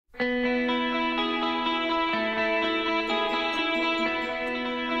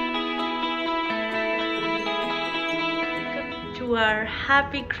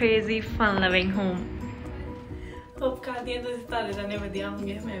happy, crazy, fun-loving home. Hope kardi hain tusi sare jane vadiya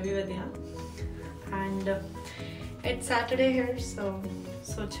honge, main bhi vadiya. And it's Saturday here, so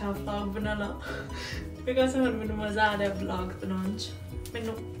socha vlog bana la because hun mainu maza aa raha hai vlog banaun ch.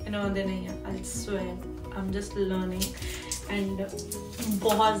 Mainu inaunde nahi hai, I swear I'm just learning and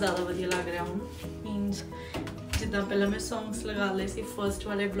बहुत ज़्यादा वधिया लग रहा हूँ. Means जितना पहले मैं songs लगा ले सी first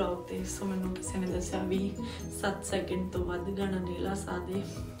वाले vlog ते, so मैंने किसी ने दस्या भी 7 सेकंड तो बाद गाना नहीं ला सादे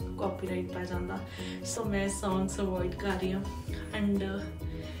copyright पा जाता, so मैं songs avoid कर रही हूँ. And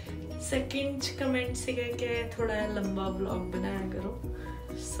second comment से कि थोड़ा लंबा vlog बनाया करो,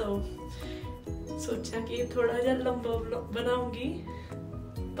 so सोचा कि थोड़ा जा लंबा vlog बनाऊंगी,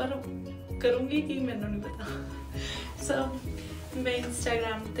 पर करूँगी कि मैंने नहीं पता. So मैं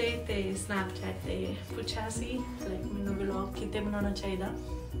Instagram ते Snapchat ते पूछा सी लाइक मैंने व्लॉग किते बनाना चाहिए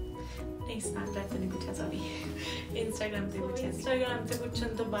नहीं, Snapchat ते नहीं पूछा, सॉरी Instagram ते पूछा. Instagram ते पूछने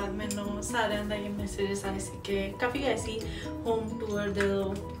तो बाद मैंने सारे अंदर ये मैसेजेस आए सी के काफ़ी ऐसी होम टूर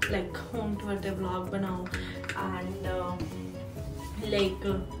दे व्लॉग बनाओ एंड लाइक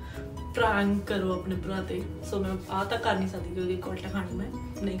प्रैंक करो अपने भरा ते. सो मैं आ तक कर नहीं सकती क्योंकि कोटा खानी मैं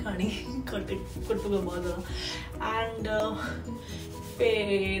नहीं खानी, कुटूगा बहुत ज़्यादा. एंड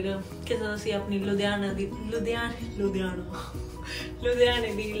फिर किसी असी अपनी लुधियाने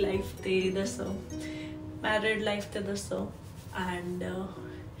दी लाइफ ते दसो, मैरिड लाइफ ते दसो. And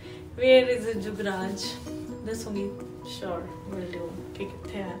where is Jugraj दसूंगी, sure will do कि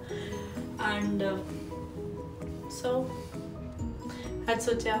कितने है. एंड सो आज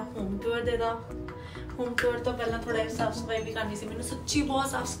सोचा होम टूर दे दा. होम टूर तो पहला थोड़ा साफ सफाई भी करनी सी, मैंने सच्ची बहुत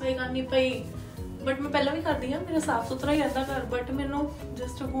साफ सफाई करनी पई, बट मैं पहला भी करती हूँ, मेरा साफ सुथरा ही रहता घर, बट मैंने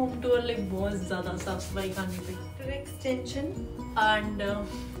जस्ट होम टूर लाइक बहुत ज़्यादा साफ सफाई करनी पई. एक्सटेंशन एंड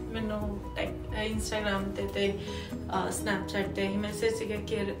मैंने इंस्टाग्राम ते स्नैपचैट ते ही मैसेज सीगा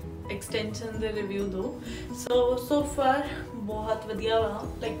कि एक्सटेंशन दे रिव्यू दो. सो फार बहुत वधिया वा,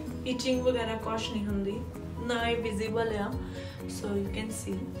 लाइक इचिंग वगैरह कुछ नहीं होंदी, ना ही विजिबल है, so you can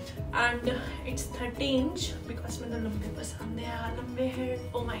see. And it's 30 inch because मैंने लंबे पसंद है, लंबे hair,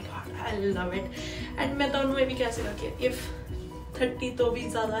 oh my god I love it. And मैं तो उन्हें भी कैसे रखी, if 30 तो भी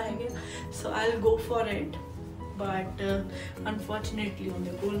ज़्यादा है, so I'll go for it, but unfortunately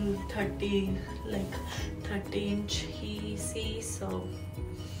उन्हें कुल 30 inch he C, so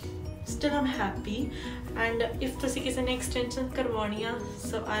still I'm happy. And if तुसी किसी ने extension करवानी है,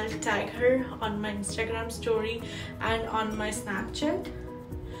 so I'll tag her on my Instagram story and on my Snapchat.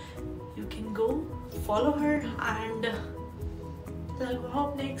 You can go follow her and लगवाओ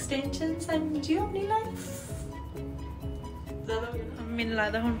अपने extensions and जियो अपनी life. मैंने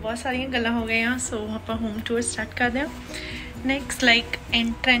लगता हूँ बहुत सारी गल्लां हो गई हैं, so आप home tour start कर दें. Next like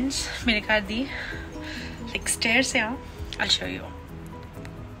entrance मेरे घर दी like stairs है, I'll show you.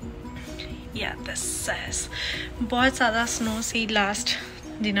 Yeah, this is बहुत ज़्यादा स्नो सी लास्ट,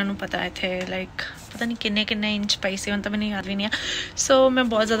 जिन्होंने पता है थे लाइक पता नहीं किन्ने इंच पाई सी, तो मैंने याद भी नहीं है. सो मैं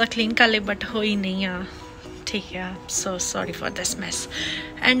बहुत ज़्यादा क्लीन कर ली बट हो ही नहीं आ, ठीक है. So sorry for this mess.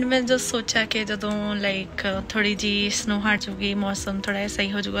 And मैं जो सोचा कि जो लाइक थोड़ी जी स्नो हट जूगी, मौसम थोड़ा सही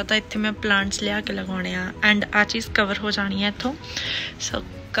हो जाऊगा, तो इतने मैं प्लांट्स लिया के लगवाने आ एंड आ चीज़ कवर हो जानी है इतों. सो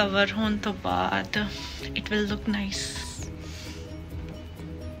कवर होने तो बाद इट विल लुक नाइस.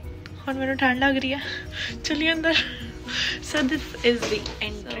 और मेरे ठंड लग रही है, चलिए अंदर. So this is the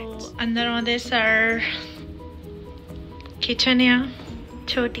entrance. अंदर आते सर किचन है,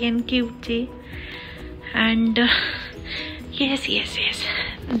 छोटी and cute ji. And yes yes yes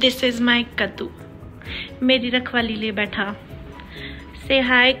this is my कद्दू, मेरी रखवाली ले बैठा. से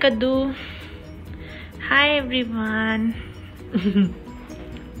हाय कद्दू, hi everyone.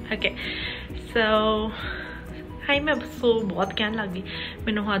 Okay so high मैं सो बहुत कहन लग गई,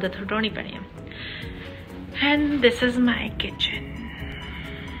 मैनू आदत हटानी पैनी है. And this is my kitchen.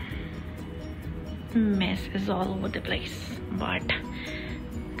 mess is all over the place, but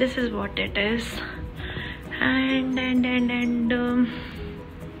this is what it is. And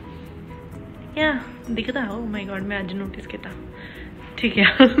yeah, दिखता है. oh my god मैं आज नोटिस किया, ठीक है.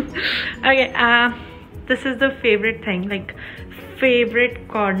 Okay, this is the favorite thing, like favorite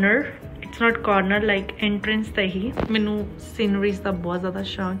corner. It's not corner, like entrance ते ही. मैनू sceneries का बहुत ज़्यादा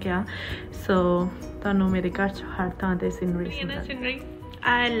शौक है, so तानू मेरे घर च हर थां ते scenery.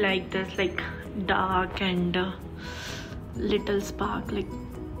 I like this like dark and little spark, like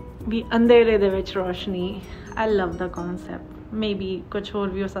भी अंधेरे दे विच रोशनी. I love the concept. Maybe कुछ और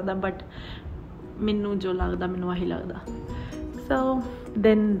भी हो सकता, but मैनू जो लगता मैनू वही लगता. So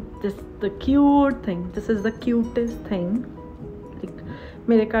then this the cute thing. This is the cutest thing. Like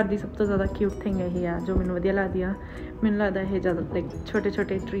मेरे घर की सब तो ज़्यादा क्यूट थिंग यही है जो मैंने वधिया लगती है। मैंने लगता है ज़्यादा लाइक छोटे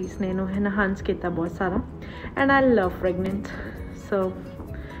छोटे ट्रीज ने इन्हूं एनहांस किया बहुत सारा and I love fragrance so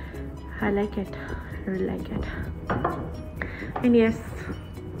I like it really like it and yes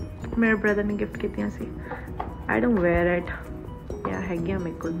मेरे ब्रदर ने गिफ्ट की सी आई डोंट वेयर इट या हैगियां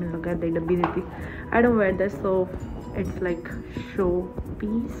मेरे को मैंने लगा दी डब्बी दी I don't wear this so it's like show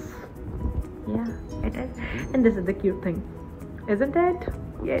piece yeah it is and this is the cute thing isn't it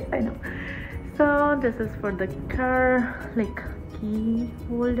yes I know so this is for the car like key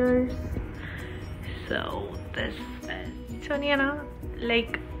holders so this is Sonia na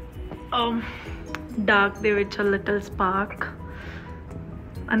like dark de vich a little spark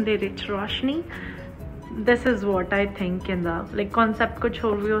andhere vich roshni this is what I think in the like concept kuch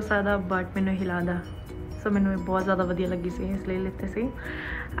hor bhi ho sakda but mainu hi lagda so mainu bahut zyada vadiya lagi si isliye lete si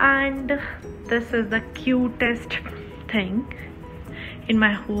and this is the cutest thing in my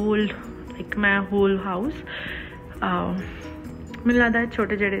whole house मुझे लगता है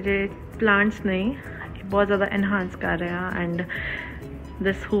छोटे जे plants ने बहुत ज़्यादा enhance कर रहे हैं and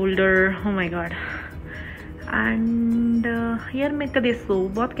this holder oh my god and यार मैं कदे सो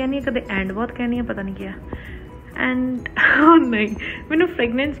बहुत कहनी है कदे एंड बहुत कहनी है पता नहीं क्या एंड नहीं मैंने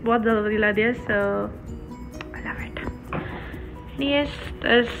फ्रेगनेंस बहुत ज़्यादा वधिया लगदी है सो I love it yes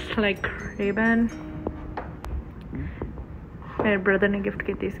this like ribbon my brother ne gift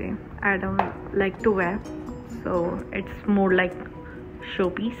ki thi I don't like to wear so it's more like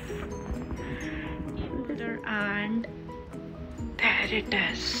showpiece and there it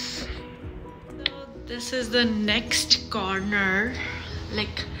is so this is the next corner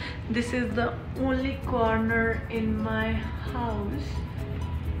like this is the only corner in my house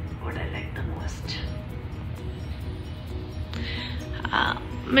what I like the most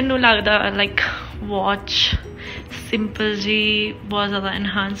मैनू लगता like watch simple जी बहुत ज़्यादा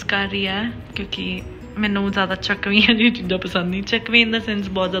enhance कर रही है क्योंकि मैनू ज़्यादा चकवियां जी चीज़ां पसंद नहीं चकवी इन द सेंस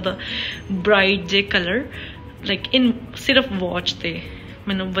बहुत ज़्यादा bright J colour like in सिर्फ वॉच ते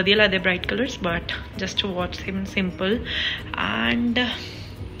मैनू वधिया लगदे bright colours but just watch simple and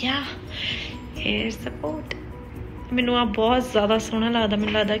या हेयर सपोर्ट मैनू आ बहुत ज़्यादा सोहना लगता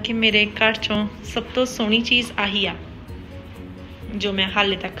मैनू लगता कि मेरे घर चों सब तो सोहनी चीज़ आही आ जो मैं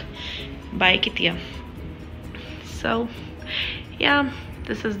हाले तक बाय की है सो या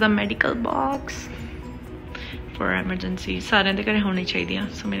this is the medical box for emergency सारे के घर होनी चाहिए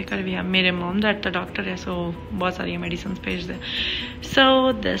सो मेरे घर भी है मेरे मॉम डैड तो डॉक्टर है सो बहुत सारी मेडिसिन भेजते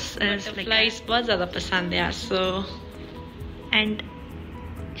सो दिस इज फ्लाइज बहुत ज़्यादा पसंद है so and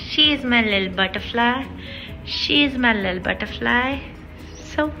she is my little butterfly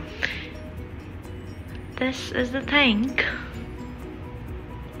so this is the thing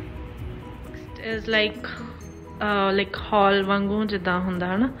is like hall वांगू जिदा हुंदा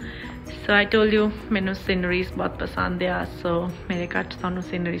है ना so I told you मैनू सीनरीज बहुत पसंद आ so मेरे घर तुहानू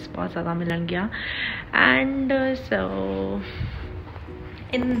सीनरीज बहुत ज़्यादा मिलन गया and so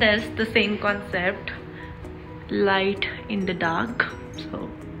in this the same concept light in the dark so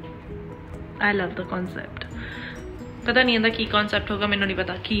I love the concept पता नहीं इहदा की concept होगा मैनू नहीं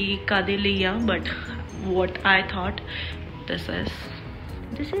पता की कादे लिए आ but what I thought this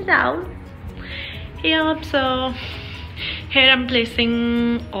is out yeah so here I'm placing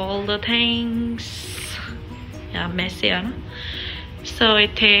all the things yeah messy है ना so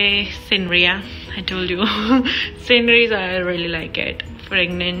ithe scenery I told you sceneries I really like it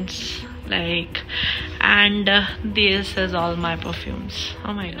fragrance like and this is all my perfumes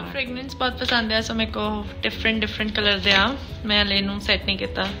oh my god fragrance बहुत पसंद है so मेरे को different color दे आ मैं ले नू set नहीं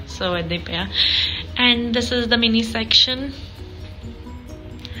किया so इधर पे आ and this is the mini section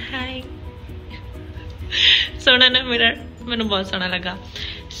hi सोना ना मेरा मैंने बहुत सोना लगा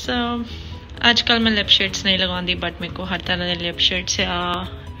सो आजकल मैं लिप शेड्स नहीं लगाती बट मेरे को हर तरह के lip shades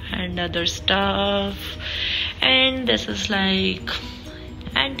and other stuff and this is like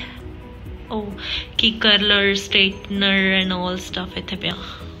and ओ की curler straightener and all stuff इतने पे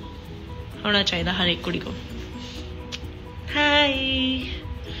होना चाहिए हर एक कुड़ी को हाय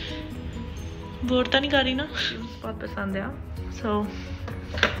बोर तो नहीं कर रही ना बहुत पसंद है सो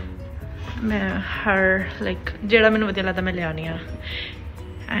मैं हर लाइक जेड़ा मैंने वधिया लगता मैं ले आनी आ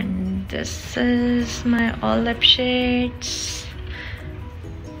and this is my all lip shades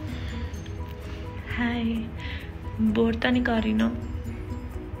hi bore तो नहीं कर रही ना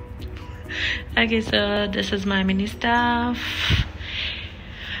okay so this is my mini stuff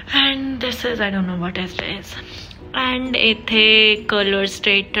and this is I don't know what else it is and ithe color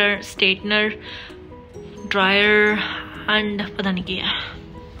straightener dryer and pata nahi kiya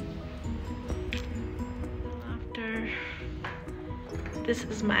after this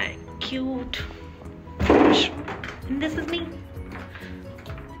is my cute washroom, and this is me.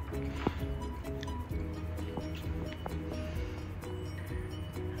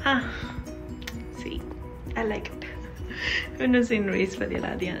 See, I like it. Window sceneries for the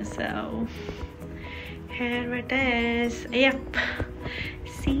Ladia, so here it is. Yep,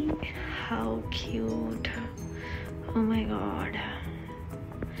 see how cute. Oh my god,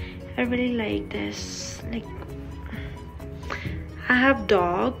 I really like this. Like, I have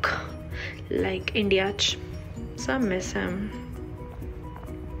dog like India, so I miss him.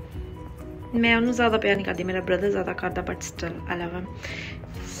 मैं उन्हें ज़्यादा प्यार नहीं करती, मेरा brother ज़्यादा करता, but still I love him.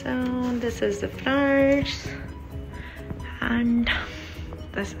 So this is the front, and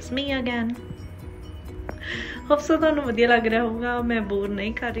this is me again. Hope so ਤੁਹਾਨੂੰ ਵਧੀਆ ਲੱਗ ਰਿਹਾ ਹੋਊਗਾ, मैं बोर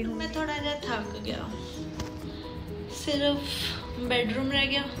नहीं कर रही हूँ. मैं थोड़ा जिहा थक गया, सिर्फ बेडरूम रह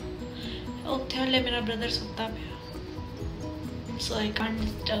गया, उत्थे हले मेरा ब्रदर सुता पिया, so I can't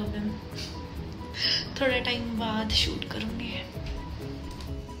disturb him. थोड़े टाइम बाद शूट करूँगी.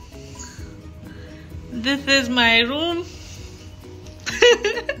 This is my room.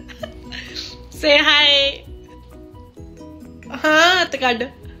 Say hi. हाँ तो काट.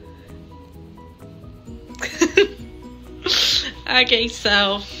 Okay, so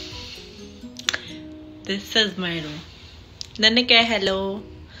this is my room. नन्ने क्या hello?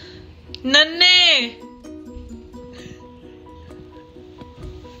 नन्ने.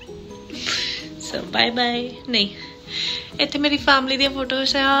 So bye bye. नहीं. इत्थे मेरी फैमिली दी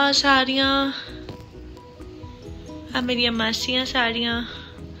फोटोस है सारियां. आ मेरी मासियां सारियां.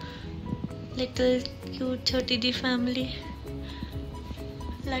 Little cute छोटी दी family.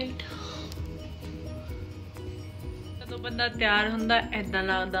 Light. ਜਦੋਂ ਬੰਦਾ ਤਿਆਰ ਹੁੰਦਾ ਐਦਾਂ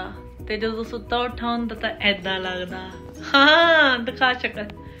ਲੱਗਦਾ, ਤੇ ਜਦੋਂ ਸੁੱਤਾ ਉੱਠਾ ਹੁੰਦਾ ਤਾਂ ਐਦਾਂ ਲੱਗਦਾ. ਹਾਂ ਦਿਖਾ ਸ਼ਕਲ,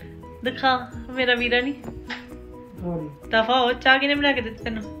 ਦਿਖਾ ਮੇਰਾ ਵੀਰਾ ਨਹੀਂ. ਦਫਾ ਹੋ, ਚਾਹ ਕਿਨੇ ਬਣਾ ਕੇ ਦਿੱਤੀ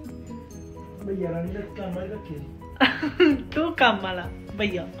ਤੈਨੂੰ? ਭਈਆ ਰਾਣੀ ਦਾ ਕੰਮ ਵਾਲੀ ਰੱਖੀ. ਤੂੰ ਕੰਮ ਵਾਲਾ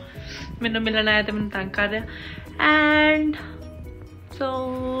ਭਈਆ ਮੈਨੂੰ ਮਿਲਣ ਆਇਆ ਤੇ ਮੈਨੂੰ ਤੰਗ ਕਰ ਰਿਹਾ. ਐਂਡ ਸੋ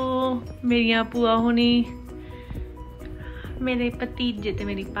ਮੇਰੀਆਂ ਭੂਆ ਹੋਣੀ, मेरे भतीजे ते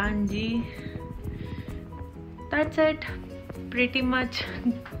मेरी भांजी. That's it. Pretty much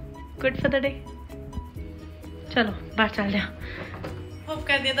good for the day. चलो बाहर चल रहे हैं. होप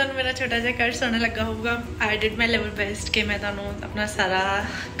करती हूँ तुहानू मेरा छोटा जिहा घर सोहना लगा होगा. I did my level best कि मैं तुहानू अपना सारा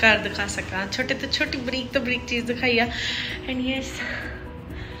घर दिखा सका. छोटे तो छोटी बरीक तो बरीक चीज़ दिखाई है. And yes,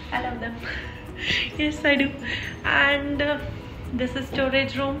 I love them. Yes, I do. And this is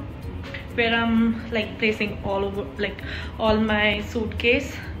storage room, where I'm like placing all over, like all my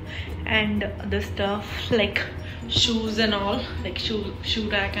suitcase and the stuff, like shoes and all, like shoe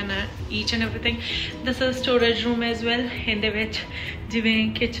rack and each and everything. This is storage room as well. In the which jive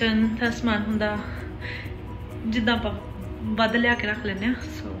kitchen da saman hunda jidda ਆਪਾਂ ਵੱਧ ਲਿਆ ਕੇ ਰੱਖ ਲੈਂਦੇ ਆ.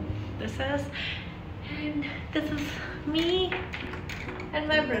 So this is, and this is me and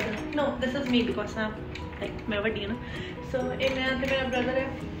my brother. No, this is me because I'm like मैं ਵੱਡੀ ਹਾਂ ਨਾ. So ਇਹ ਮੈਂ ਤੇ ਮੇਰਾ brother ਹੈ.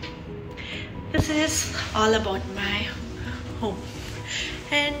 This is all about my home,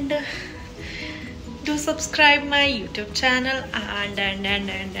 and do subscribe my YouTube channel and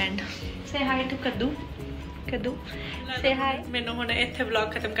say hi to Kaddu. Say hi. मैंने हुणे इत्थे vlog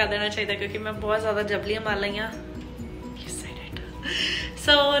खत्म कर देना चाहिए क्योंकि मैं बहुत ज़्यादा जबलियां मार लईयां.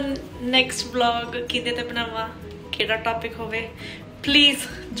 So next vlog किदे ते बनावा, केड़ा टॉपिक होवे, प्लीज़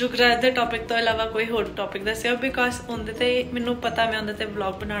जुगराज दे टॉपिक तो इलावा कोई होर टॉपिक दस्सिओ, बिकॉज उंदे ते मैनू पता मैं उंदे ते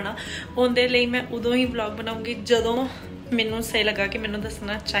व्लॉग बनाना. उंदे लई मैं उदों ही व्लॉग बनाऊंगी जदों मैनू सही लगा कि मैनू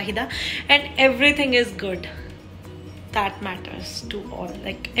दसना चाहिदा. And everything is good, that matters to all,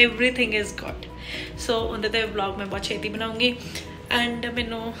 like everything is good. सो उंदे ते व्लॉग मैं बहुत छेती बनाऊंगी. एंड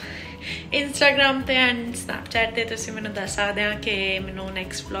मैनू इंस्टाग्राम ते एंड स्नैपचैट ते तुसीं मैनू दस सकदे आ कि मैनू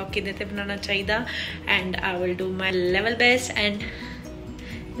नैक्सट व्लॉग किदे ते बनाना चाहिदा. And I will do my level best. And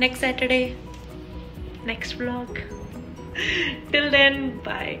next Saturday, next vlog. Till then,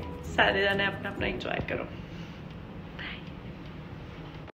 bye. सारे जाने अपना अपना enjoy करो.